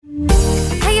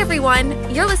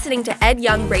everyone. You're listening to Ed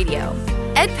Young Radio.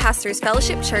 Ed pastors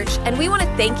Fellowship Church, and we want to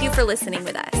thank you for listening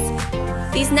with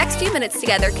us. These next few minutes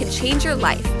together can change your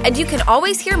life, and you can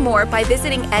always hear more by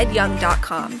visiting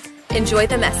edyoung.com. Enjoy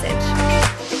the message.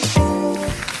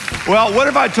 Well, what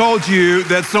if I told you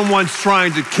that someone's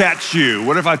trying to catch you?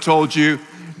 What if I told you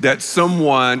that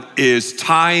someone is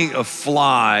tying a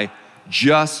fly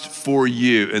just for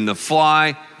you? And the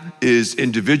fly is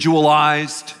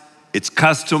individualized, it's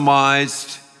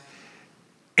customized,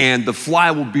 and the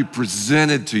fly will be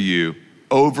presented to you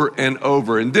over and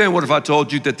over. And then what if I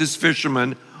told you that this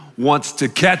fisherman wants to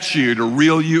catch you, to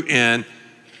reel you in,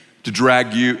 to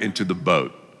drag you into the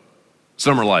boat?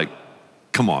 Some are like,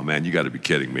 come on, man, you gotta be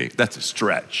kidding me. That's a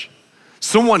stretch.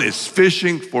 Someone is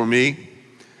fishing for me?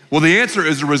 Well, the answer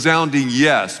is a resounding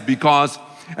yes, because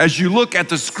as you look at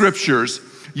the scriptures,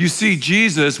 you see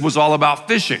Jesus was all about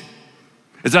fishing.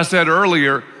 As I said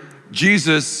earlier,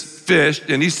 Jesus fished,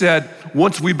 and he said,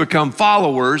 once we become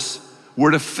followers,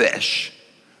 we're to fish.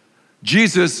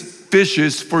 Jesus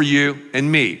fishes for you and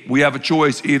me. We have a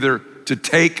choice either to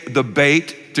take the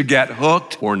bait to get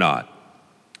hooked or not.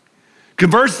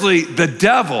 Conversely, the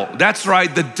devil, that's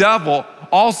right, the devil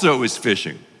also is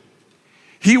fishing.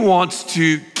 He wants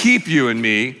to keep you and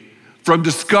me from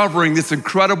discovering this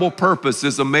incredible purpose,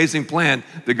 this amazing plan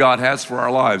that God has for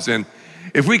our lives. And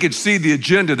if we could see the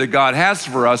agenda that God has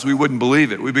for us, we wouldn't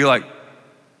believe it. We'd be like,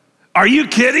 are you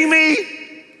kidding me?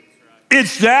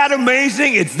 It's that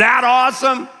amazing, it's that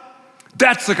awesome.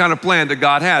 That's the kind of plan that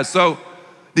God has. So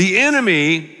the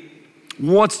enemy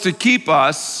wants to keep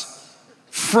us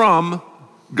from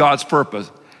God's purpose.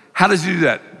 How does he do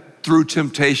that? Through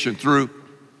temptation, through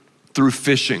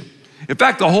fishing. In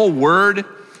fact, the whole word,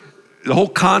 the whole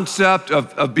concept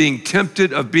of being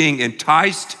tempted, of being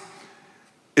enticed,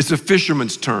 is a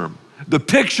fisherman's term. The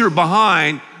picture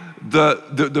behind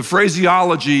the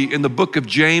phraseology in the book of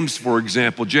James, for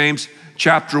example, James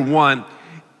chapter 1,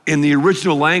 in the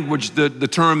original language, the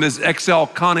term is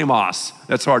exelkonimos.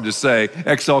 That's hard to say,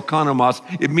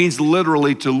 exelkonimos. It means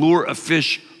literally to lure a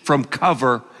fish from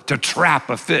cover, to trap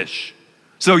a fish.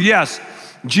 So yes,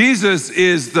 Jesus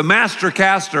is the master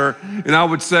caster, and I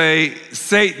would say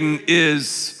Satan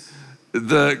is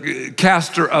the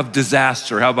caster of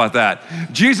disaster. How about that?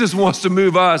 Jesus wants to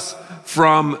move us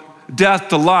from death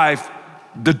to life.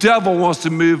 The devil wants to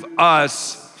move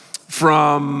us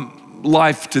from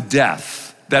life to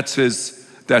death. That's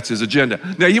his agenda.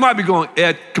 Now you might be going,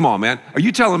 Ed, come on, man. Are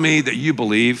you telling me that you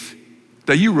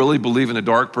really believe in a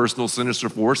dark, personal, sinister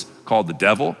force called the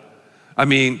devil? I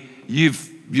mean, you've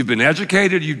been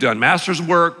educated, you've done master's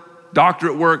work,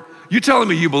 doctorate work. You telling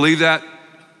me you believe that?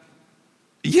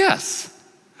 Yes.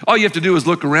 All you have to do is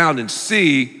look around and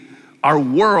see our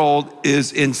world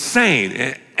is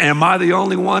insane. Am I the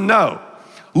only one? No.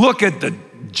 Look at the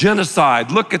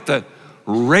genocide. Look at the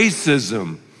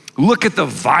racism. Look at the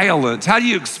violence. How do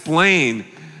you explain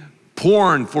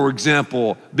porn, for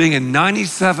example, being a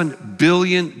 $97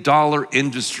 billion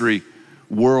industry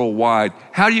worldwide?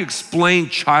 How do you explain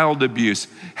child abuse?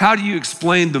 How do you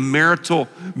explain the marital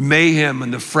mayhem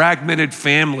and the fragmented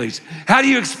families? How do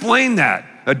you explain that?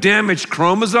 A damaged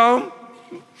chromosome?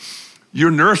 Your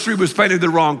nursery was painted the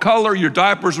wrong color, your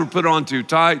diapers were put on too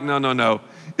tight. No.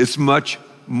 It's much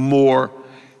more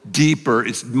deeper,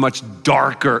 it's much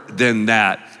darker than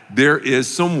that. There is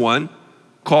someone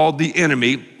called the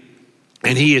enemy,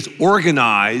 and he is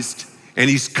organized and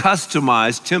he's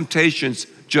customized temptations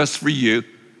just for you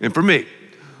and for me.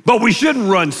 But we shouldn't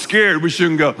run scared. We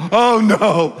shouldn't go, oh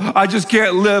no, I just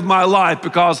can't live my life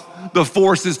because the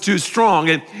force is too strong.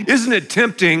 And isn't it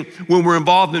tempting when we're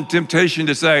involved in temptation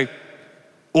to say,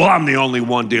 well, I'm the only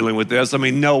one dealing with this. I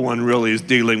mean, no one really is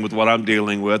dealing with what I'm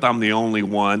dealing with. I'm the only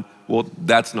one. Well,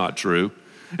 that's not true.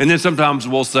 And then sometimes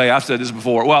we'll say, I've said this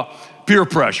before, well, peer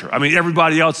pressure. I mean,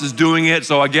 everybody else is doing it,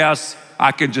 so I guess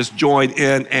I can just join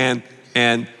in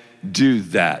and do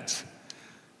that.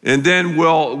 And then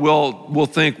we'll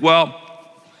think, well,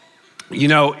 you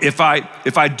know, if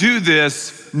I do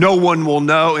this, no one will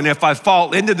know. And if I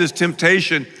fall into this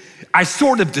temptation, I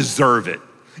sort of deserve it.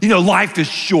 You know, life is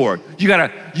short. You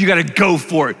gotta go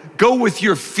for it. Go with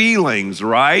your feelings,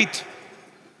 right?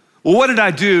 Well, what did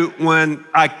I do when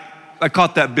I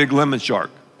caught that big lemon shark?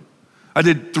 I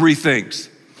did 3 things.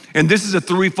 And this is a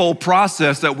threefold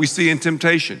process that we see in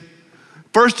temptation.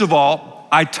 First of all,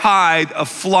 I tied a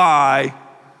fly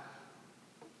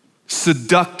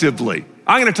seductively.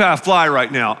 I'm gonna tie a fly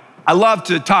right now. I love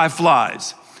to tie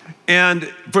flies.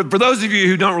 And for those of you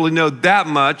who don't really know that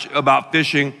much about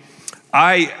fishing,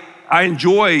 I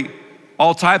enjoy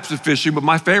all types of fishing, but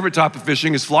my favorite type of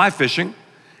fishing is fly fishing.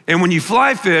 And when you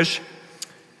fly fish,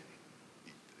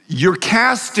 you're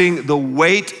casting the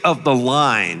weight of the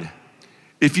line.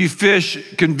 If you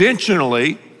fish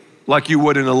conventionally, like you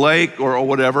would in a lake or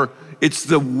whatever, it's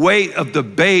the weight of the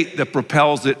bait that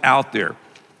propels it out there.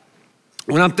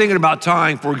 When I'm thinking about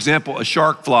tying, for example, a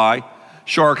shark fly,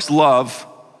 sharks love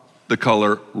the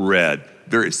color red.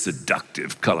 Very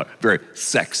seductive color, very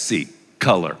sexy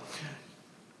color.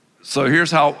 So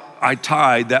here's how I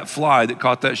tied that fly that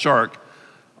caught that shark.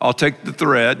 I'll take the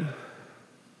thread,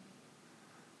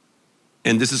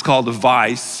 and this is called a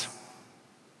vise,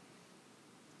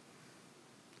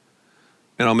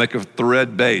 and I'll make a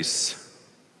thread base.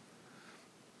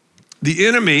 The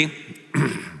enemy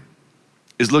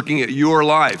is looking at your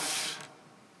life.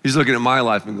 He's looking at my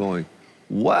life and going,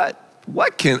 what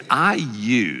can I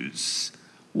use?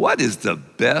 What is the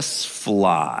best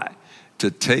fly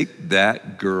to take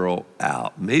that girl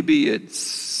out? Maybe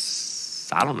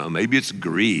it's, I don't know, maybe it's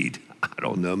greed. I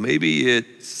don't know, maybe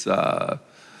it's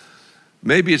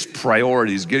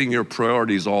priorities, getting your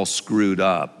priorities all screwed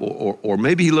up. Or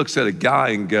maybe he looks at a guy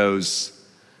and goes,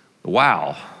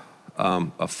 wow,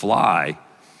 a fly.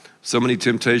 So many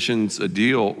temptations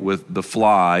deal with the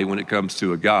fly when it comes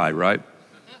to a guy, right?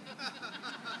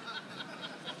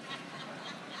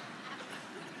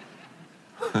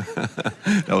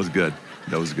 That was good.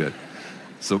 That was good.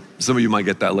 So some of you might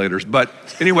get that later. But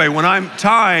anyway, when I'm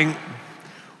tying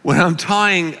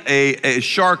a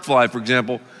shark fly, for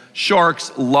example,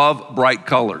 sharks love bright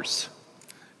colors.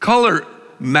 Color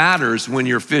matters when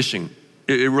you're fishing.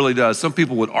 It really does. Some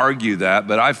people would argue that,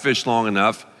 but I've fished long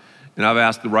enough and I've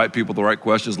asked the right people the right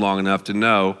questions long enough to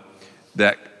know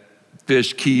that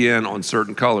fish key in on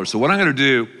certain colors. So what I'm gonna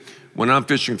do when I'm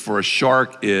fishing for a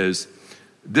shark is,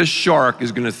 this shark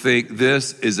is gonna think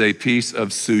this is a piece of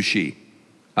sushi.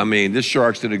 I mean, this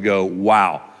shark's gonna go,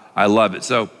 wow, I love it.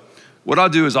 So what I'll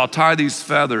do is I'll tie these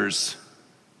feathers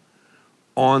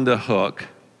on the hook.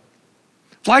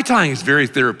 Fly tying is very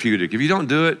therapeutic. If you don't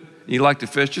do it and you like to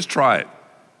fish, just try it.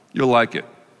 You'll like it.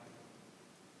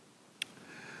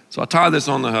 So I'll tie this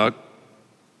on the hook,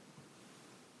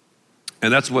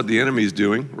 and that's what the enemy is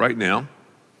doing right now.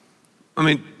 I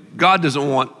mean, God doesn't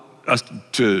want us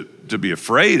to be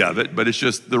afraid of it, but it's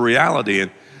just the reality.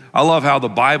 And I love how the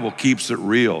Bible keeps it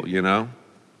real, you know?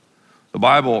 The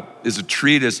Bible is a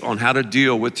treatise on how to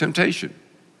deal with temptation.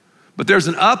 But there's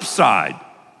an upside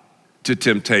to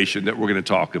temptation that we're gonna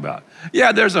talk about.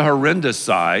 Yeah, there's a horrendous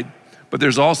side, but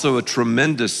there's also a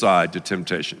tremendous side to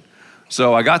temptation.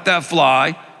 So I got that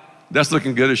fly. That's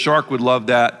looking good. A shark would love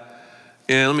that.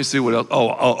 And let me see what else.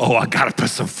 Oh, I gotta put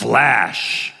some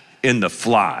flash in the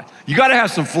fly. You gotta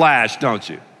have some flash, don't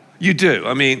you? You do.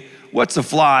 I mean, what's a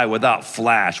fly without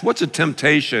flash? What's a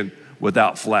temptation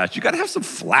without flash? You gotta have some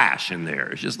flash in there.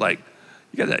 It's just like,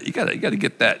 you gotta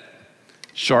get that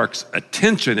shark's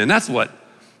attention. And that's what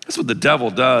the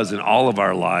devil does in all of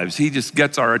our lives. He just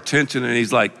gets our attention and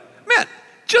he's like, man,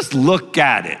 just look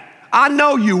at it. I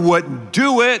know you wouldn't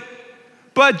do it,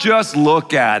 but just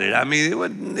look at it. I mean,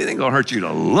 it ain't gonna hurt you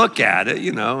to look at it,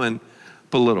 you know, and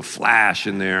put a little flash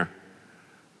in there.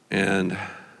 And,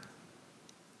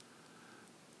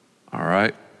 all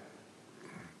right.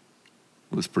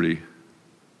 Well, it's pretty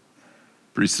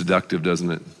seductive,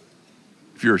 doesn't it?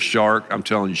 If you're a shark, I'm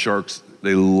telling you, sharks,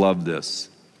 they love this.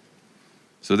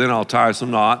 So then I'll tie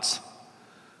some knots.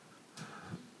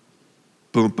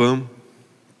 Boom, boom,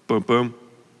 boom, boom,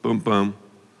 boom, boom.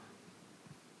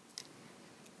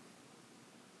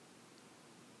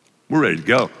 We're ready to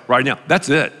go right now. That's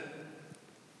it.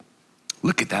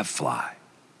 Look at that fly.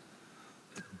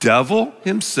 The devil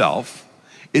himself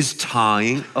is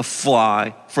tying a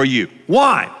fly for you.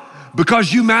 Why?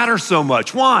 Because you matter so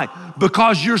much. Why?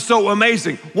 Because you're so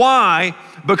amazing. Why?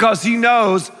 Because he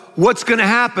knows what's gonna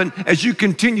happen as you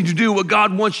continue to do what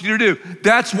God wants you to do.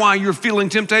 That's why you're feeling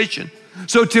temptation.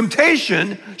 So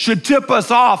temptation should tip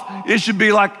us off. It should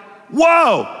be like,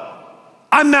 whoa,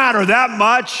 I matter that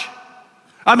much.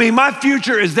 I mean, my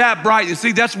future is that bright. You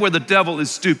see, that's where the devil is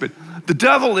stupid. The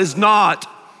devil is not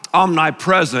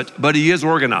omnipresent, but he is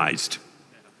organized.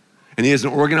 And he has an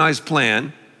organized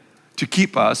plan to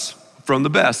keep us from the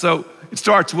best. So it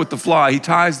starts with the fly. He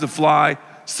ties the fly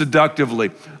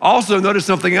seductively. Also, notice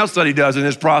something else that he does in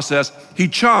this process. He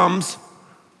chums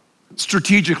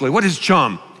strategically. What is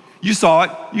chum? You saw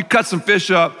it. You cut some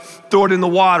fish up, throw it in the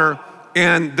water,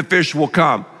 and the fish will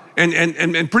come.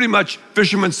 And pretty much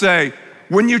fishermen say,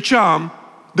 when you chum,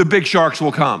 the big sharks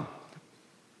will come.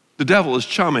 The devil is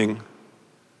chumming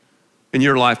in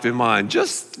your life and mine.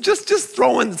 Just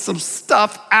throwing some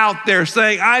stuff out there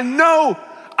saying, I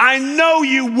know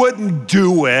you wouldn't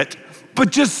do it,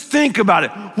 But just think about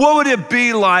it. What would it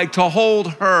be like to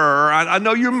hold her? I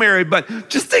know you're married, but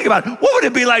just think about it. What would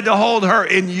it be like to hold her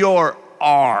in your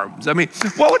arms? I mean,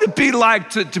 what would it be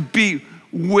like to be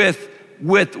with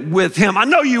him? I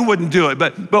know you wouldn't do it,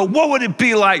 but what would it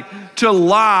be like to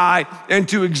lie and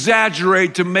to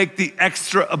exaggerate to make the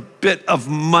extra a bit of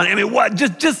money? I mean, what?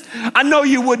 Just I know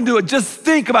you wouldn't do it. Just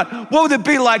think about it. What would it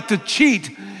be like to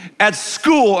cheat at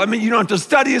school? I mean, you don't have to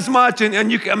study as much,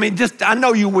 and you can, I mean, just I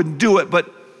know you wouldn't do it,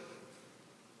 but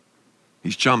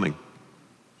he's chumming.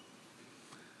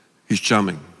 He's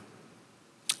chumming.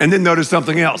 And then notice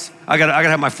something else. I gotta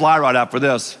have my fly rod out for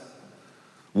this.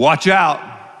 Watch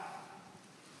out.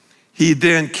 He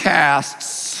then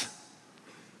casts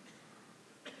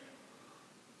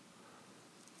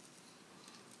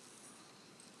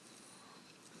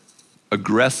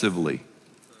aggressively.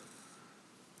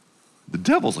 The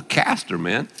devil's a caster,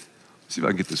 man. Let's see if I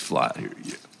can get this fly out here.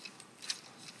 Yeah.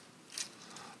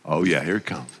 Oh yeah, here it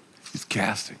comes. He's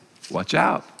casting. Watch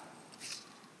out.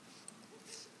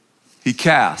 He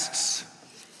casts.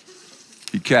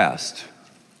 He casts.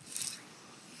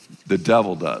 The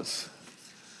devil does.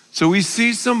 So he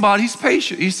sees somebody, he's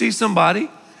patient. He sees somebody,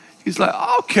 he's like,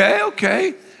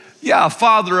 okay. Yeah, a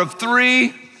father of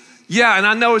 3. Yeah, and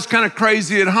I know it's kind of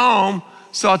crazy at home,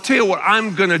 so I'll tell you what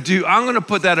I'm gonna do. I'm gonna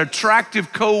put that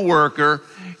attractive coworker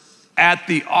at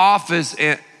the office,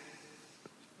 and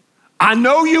I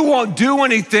know you won't do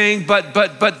anything, but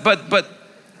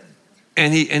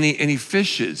and he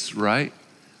fishes, right?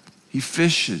 He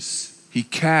fishes, he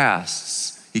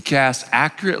casts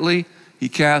accurately, he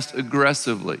casts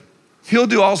aggressively. He'll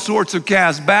do all sorts of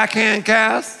casts. Backhand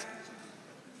cast,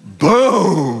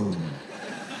 boom.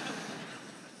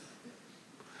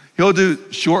 He'll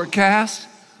do short cast,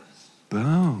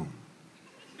 boom.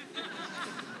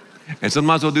 And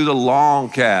sometimes he'll do the long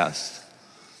cast,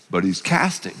 but he's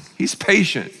casting. He's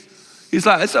patient. He's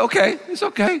like, it's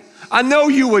okay. I know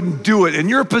you wouldn't do it. In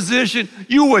your position,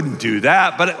 you wouldn't do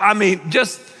that. But I mean,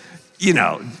 just, you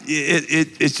know,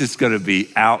 it's just gonna be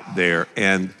out there.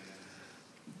 And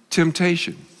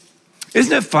temptation.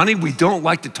 Isn't it funny? We don't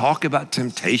like to talk about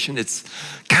temptation. It's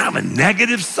kind of a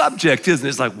negative subject, isn't it?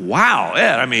 It's like, wow,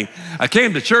 Ed, I mean, I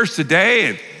came to church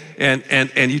today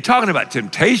and you talking about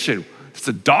temptation. It's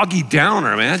a doggy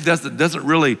downer, man. It doesn't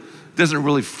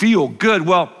really feel good.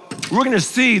 Well, we're gonna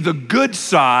see the good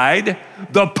side,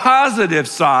 the positive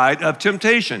side of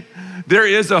temptation. There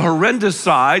is a horrendous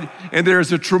side and there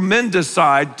is a tremendous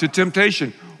side to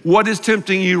temptation. What is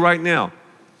tempting you right now?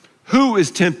 Who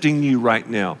is tempting you right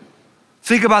now?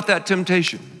 Think about that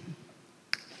temptation.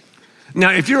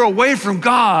 Now, if you're away from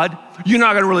God, you're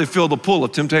not gonna really feel the pull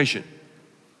of temptation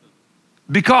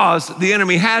because the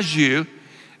enemy has you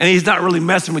and he's not really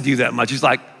messing with you that much. He's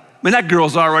like, man, that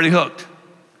girl's already hooked.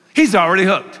 He's already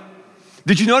hooked.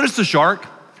 Did you notice the shark?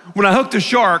 When I hooked the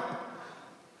shark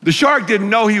didn't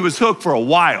know he was hooked for a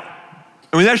while.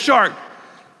 I mean, that shark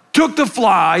took the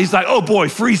fly. He's like, oh boy,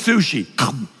 free sushi.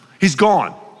 He's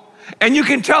gone. And you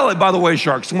can tell it by the way a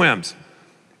shark swims.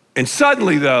 And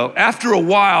suddenly though, after a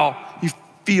while, he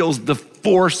feels the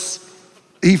force,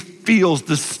 he feels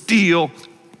the steel,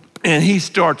 and he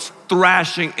starts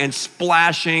thrashing and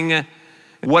splashing.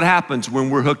 What happens when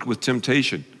we're hooked with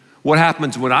temptation? What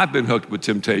happens when I've been hooked with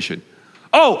temptation?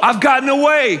 Oh, I've gotten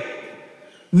away.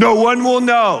 No one will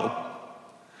know.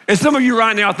 And some of you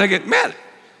right now are thinking, man,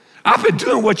 I've been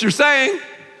doing what you're saying.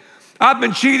 I've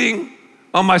been cheating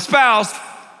on my spouse.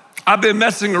 I've been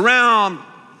messing around.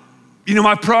 You know,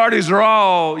 my priorities are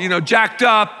all, jacked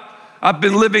up. I've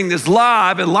been living this lie.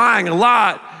 I've been lying a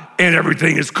lot and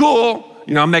everything is cool.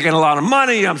 I'm making a lot of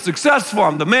money. I'm successful.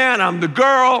 I'm the man. I'm the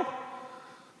girl.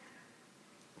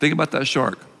 Think about that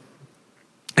shark.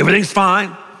 Everything's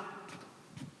fine.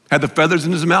 Had the feathers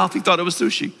in his mouth. He thought it was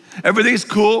sushi. Everything's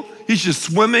cool. He's just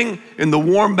swimming in the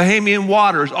warm Bahamian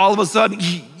waters. All of a sudden,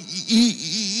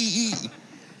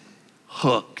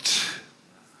 hooked.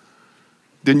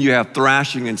 Then you have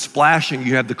thrashing and splashing.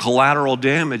 You have the collateral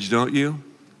damage, don't you?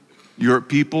 You hurt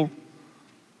people,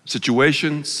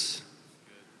 situations.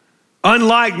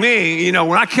 Unlike me,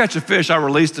 when I catch a fish, I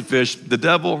release the fish. The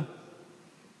devil,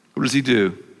 what does he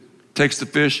do? Takes the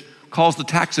fish, calls the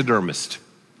taxidermist.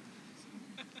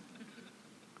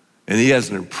 And he has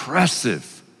an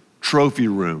impressive trophy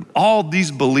room. All these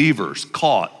believers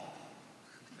caught.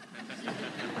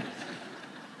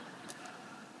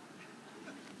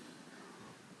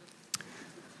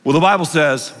 Well, the Bible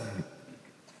says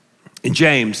in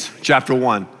James chapter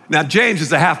 1. Now, James is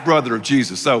the half brother of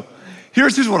Jesus. So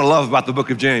here's what I love about the book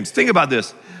of James. Think about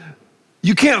this.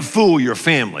 You can't fool your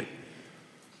family.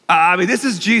 I mean, this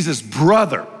is Jesus'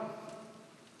 brother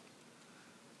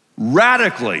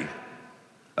radically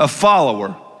a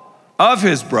follower of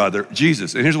his brother,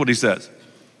 Jesus. And here's what he says.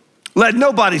 Let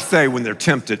nobody say when they're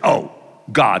tempted, oh,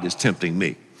 God is tempting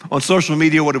me. On social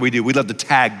media, what do? We love to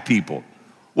tag people.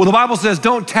 Well, the Bible says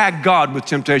don't tag God with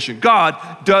temptation. God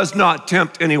does not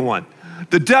tempt anyone.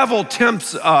 The devil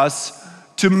tempts us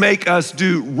to make us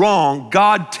do wrong.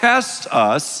 God tests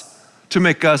us to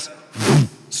make us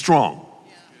strong.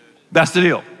 That's the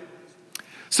deal.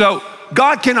 So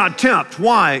God cannot tempt.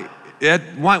 Why, Ed?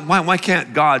 Why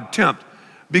can't God tempt?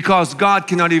 Because God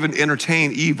cannot even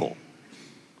entertain evil.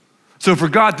 So for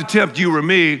God to tempt you or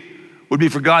me would be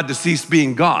for God to cease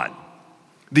being God.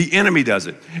 The enemy does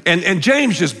it. And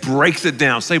James just breaks it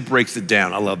down. Say breaks it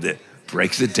down. I love that.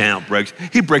 Breaks it down.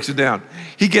 He breaks it down.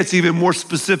 He gets even more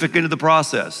specific into the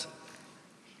process.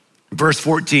 Verse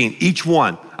 14, each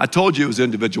one. I told you it was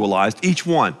individualized. Each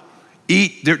one.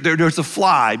 There's a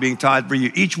fly being tied for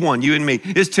you. Each one, you and me,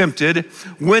 is tempted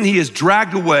when he is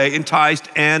dragged away, enticed,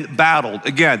 and battled.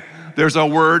 Again, there's our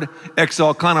word,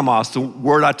 exelkanamos, the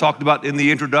word I talked about in the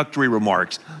introductory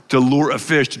remarks, to lure a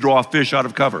fish, to draw a fish out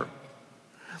of cover.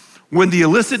 When the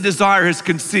illicit desire is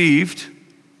conceived,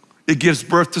 it gives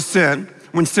birth to sin.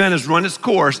 When sin has run its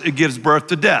course, it gives birth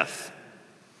to death.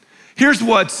 Here's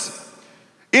what's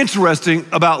interesting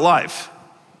about life,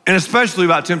 and especially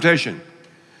about temptation.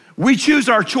 We choose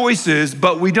our choices,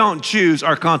 but we don't choose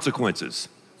our consequences.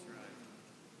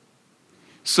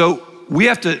 So we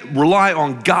have to rely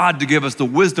on God to give us the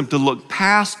wisdom to look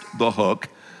past the hook,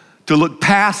 to look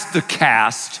past the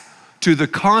cast, to the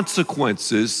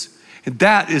consequences. And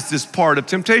that is this part of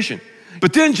temptation.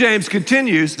 But then James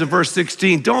continues to verse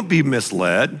 16, don't be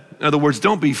misled. In other words,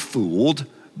 don't be fooled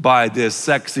by this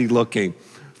sexy looking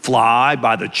fly,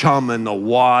 by the chum in the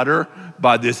water,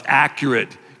 by this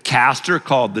accurate caster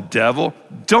called the devil.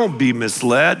 Don't be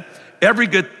misled. Every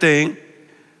good thing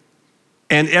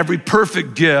and every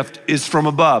perfect gift is from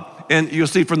above. And you'll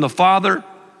see from the Father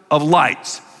of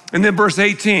lights. And then verse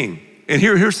 18, and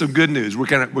here's some good news. We're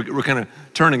kind of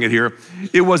turning it here.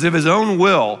 It was of his own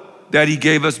will that he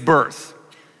gave us birth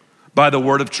by the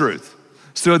word of truth,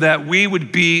 so that we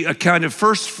would be a kind of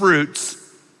first fruits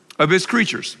of his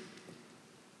creatures.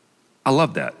 I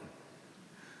love that.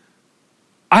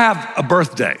 I have a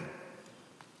birthday.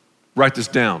 Write this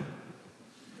down.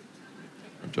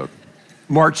 I'm joking.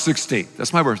 March 16th,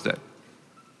 that's my birthday.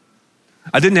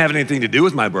 I didn't have anything to do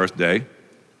with my birthday.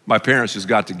 My parents just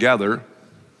got together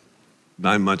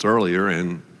 9 months earlier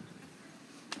and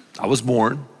I was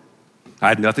born. I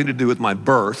had nothing to do with my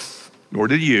birth, nor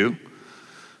did you.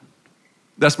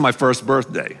 That's my first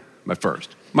birthday, my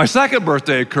first. My second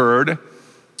birthday occurred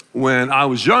when I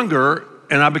was younger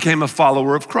and I became a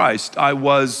follower of Christ. I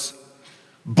was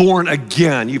born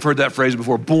again. You've heard that phrase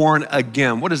before, born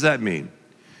again. What does that mean?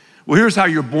 Well, here's how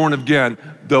you're born again.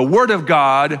 The Word of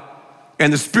God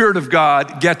and the Spirit of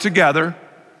God get together,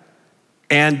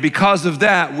 and because of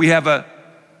that, we have a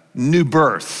new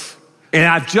birth. And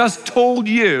I've just told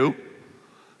you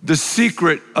the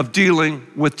secret of dealing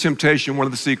with temptation, one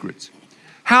of the secrets.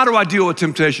 How do I deal with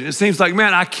temptation? It seems like,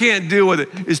 man, I can't deal with it.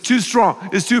 It's too strong.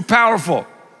 It's too powerful.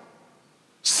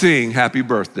 Sing happy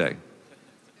birthday.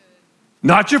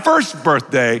 Not your first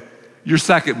birthday, your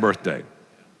second birthday.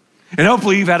 And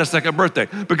hopefully you've had a second birthday,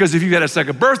 because if you've had a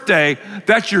second birthday,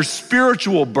 that's your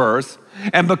spiritual birth.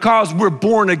 And because we're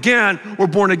born again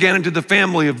into the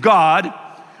family of God.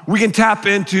 We can tap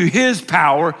into his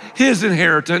power, his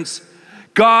inheritance.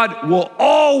 God will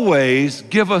always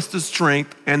give us the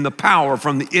strength and the power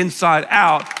from the inside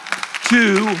out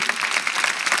to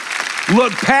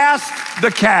look past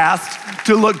the cast,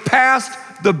 to look past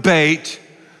the bait,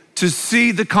 to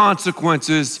see the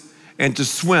consequences, and to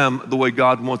swim the way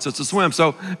God wants us to swim.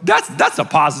 So that's a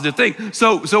positive thing.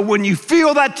 So when you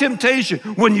feel that temptation,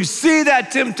 when you see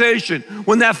that temptation,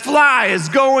 when that fly is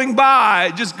going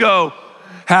by, just go,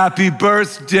 happy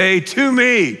birthday to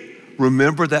me.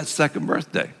 Remember that second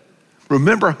birthday.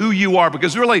 Remember who you are,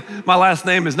 because really my last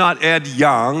name is not Ed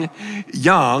Young.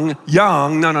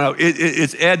 No.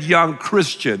 It's Ed Young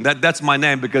Christian. That's my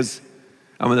name because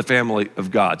I'm in the family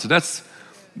of God. So that's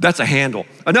a handle.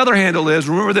 Another handle is,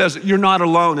 remember this, you're not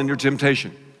alone in your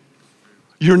temptation.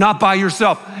 You're not by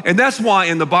yourself. And that's why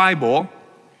in the Bible,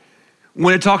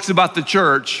 when it talks about the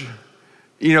church,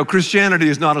 you know, Christianity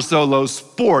is not a solo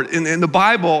sport. In the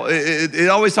Bible, it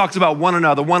always talks about one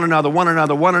another,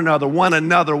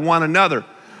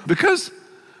 because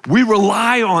we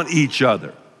rely on each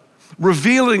other.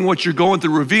 Revealing what you're going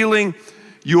through, revealing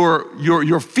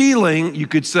your feeling, you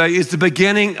could say, is the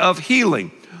beginning of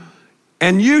healing.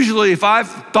 And usually if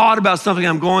I've thought about something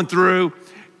I'm going through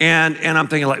And I'm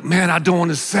thinking like, man, I don't want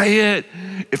to say it.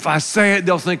 If I say it,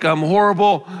 they'll think I'm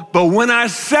horrible. But when I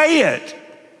say it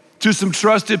to some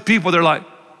trusted people, they're like,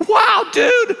 wow,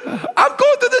 dude, I'm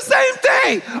going through the same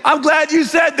thing. I'm glad you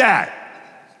said that.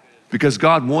 Because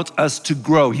God wants us to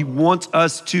grow. He wants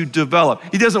us to develop.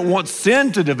 He doesn't want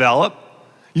sin to develop.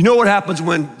 You know what happens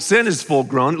when sin is full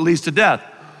grown? It leads to death.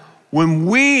 When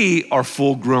we are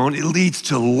full grown, it leads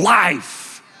to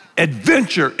life,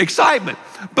 adventure, excitement.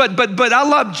 But I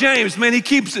love James, man, he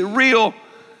keeps it real.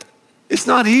 It's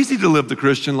not easy to live the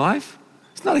Christian life.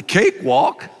 It's not a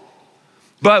cakewalk.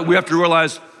 But we have to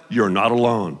realize you're not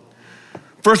alone.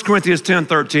 1 Corinthians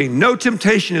 10:13, no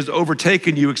temptation has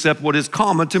overtaken you except what is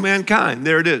common to mankind.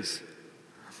 There it is.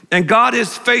 And God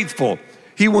is faithful.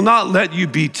 He will not let you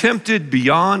be tempted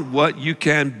beyond what you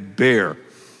can bear.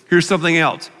 Here's something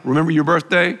else. Remember your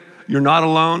birthday? You're not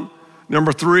alone.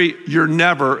 Number 3, you're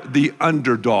never the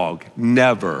underdog.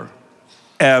 Never,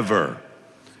 ever.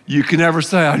 You can never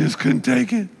say, I just couldn't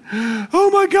take it. Oh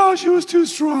my gosh, it was too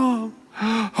strong.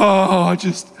 Oh,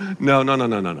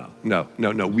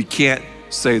 No. We can't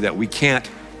say that. We can't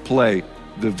play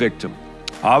the victim.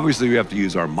 Obviously, we have to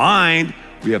use our mind.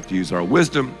 We have to use our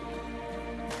wisdom.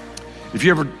 If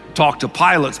you ever talk to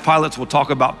pilots will talk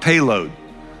about payload.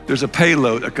 There's a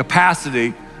payload, a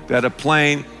capacity that a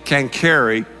plane can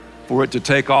carry for it to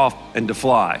take off and to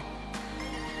fly.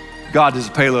 God is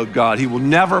a payload God. He will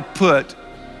never put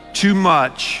too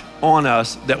much on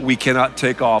us that we cannot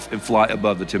take off and fly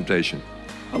above the temptation.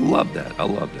 I love that.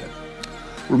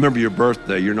 Remember your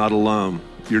birthday. You're not alone.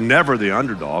 You're never the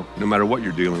underdog, no matter what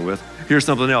you're dealing with. Here's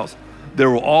something else. There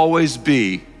will always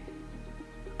be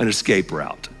an escape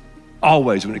route.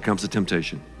 Always when it comes to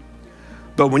temptation.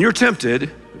 But when you're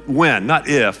tempted, when, not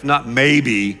if, not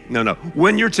maybe, no.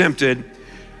 When you're tempted,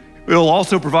 it'll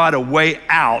also provide a way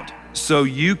out so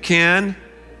you can,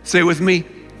 say it with me,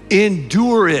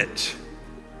 endure it.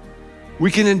 We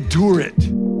can endure it.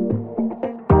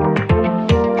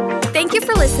 Thank you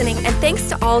for listening, and thanks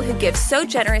to all who give so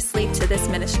generously to this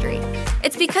ministry.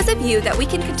 It's because of you that we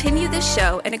can continue this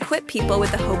show and equip people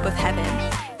with the hope of heaven.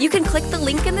 You can click the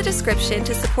link in the description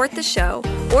to support the show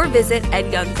or visit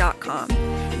edyoung.com.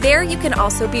 There you can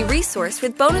also be resourced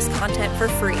with bonus content for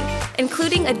free,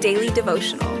 including a daily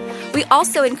devotional. We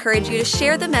also encourage you to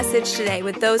share the message today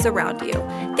with those around you.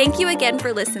 Thank you again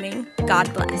for listening.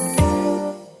 God bless.